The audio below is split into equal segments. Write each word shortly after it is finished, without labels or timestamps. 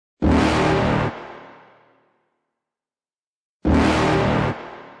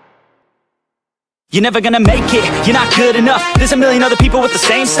You're never gonna make it, you're not good enough. There's a million other people with the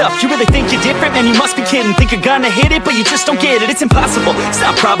same stuff. You really think you're different? Man, you must be kidding. Think you're gonna hit it, but you just don't get it. It's impossible, it's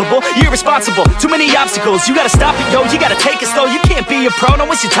not probable, you're irresponsible. Too many obstacles, you gotta stop it, yo. You gotta take it slow, you can't be a pro.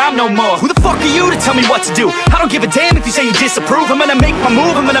 Don't waste your time no more. Who the fuck are you to tell me what to do? I don't give a damn if you say you disapprove. I'm gonna make my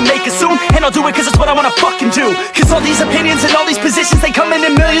move, I'm gonna make it soon. And I'll do it cause it's what I wanna fucking do. Cause all these opinions and all these positions, they come in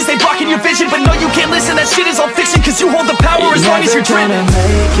millions, they blocking your vision. But no, you can't listen, that shit is all fiction. Cause you hold the power as long as you're dreaming.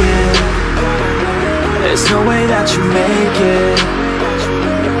 There's no way that you make it.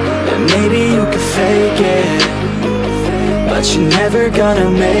 And maybe you could fake it, but you're never gonna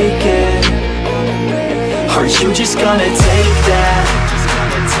make it. Are you just gonna take that?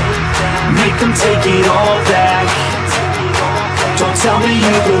 Make them take it all back. Don't tell me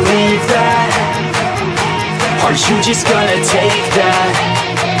you believe that. Are you just gonna take that?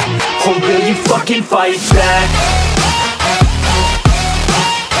 Or will you fucking fight back?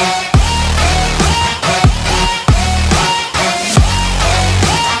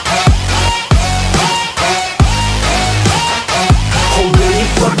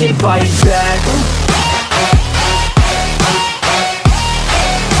 Fucking fight back.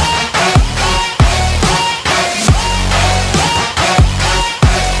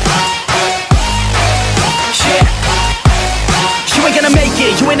 You ain't gonna make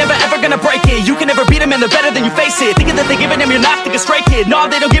it, you ain't never ever gonna break it. You can never beat them and they're better than you face it. Thinking that they give a damn, you're not thinking straight, kid. No,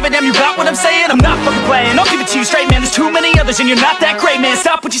 they don't give a damn, you got what I'm saying? I'm not fucking playing, I'll give it to you straight, man. There's too many others and you're not that great, man.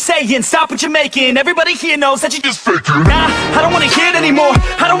 Stop what you're saying, stop what you're making. Everybody here knows that you just faking. Nah, I don't wanna hear it anymore,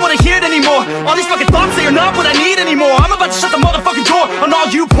 I don't wanna hear it anymore. All these fucking thoughts, they are not what I need anymore. I'm about to shut the motherfucking door on all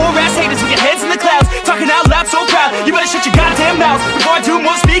you poor ass haters with your heads in the clouds, talking out loud so proud. You better shut your goddamn mouth before I do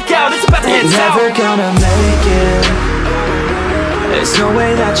more speak out. It's about to head south. You're never gonna make it. There's no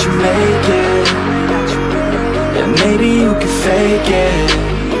way that you make it. And maybe you could fake it,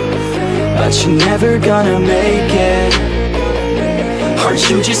 but you're never gonna make it. Are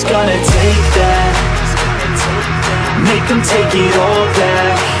you just gonna take that? Make them take it all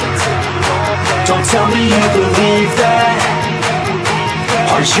back. Don't tell me you believe that.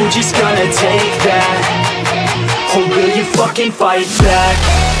 Are you just gonna take that? Or will you fucking fight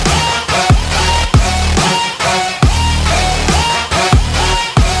back?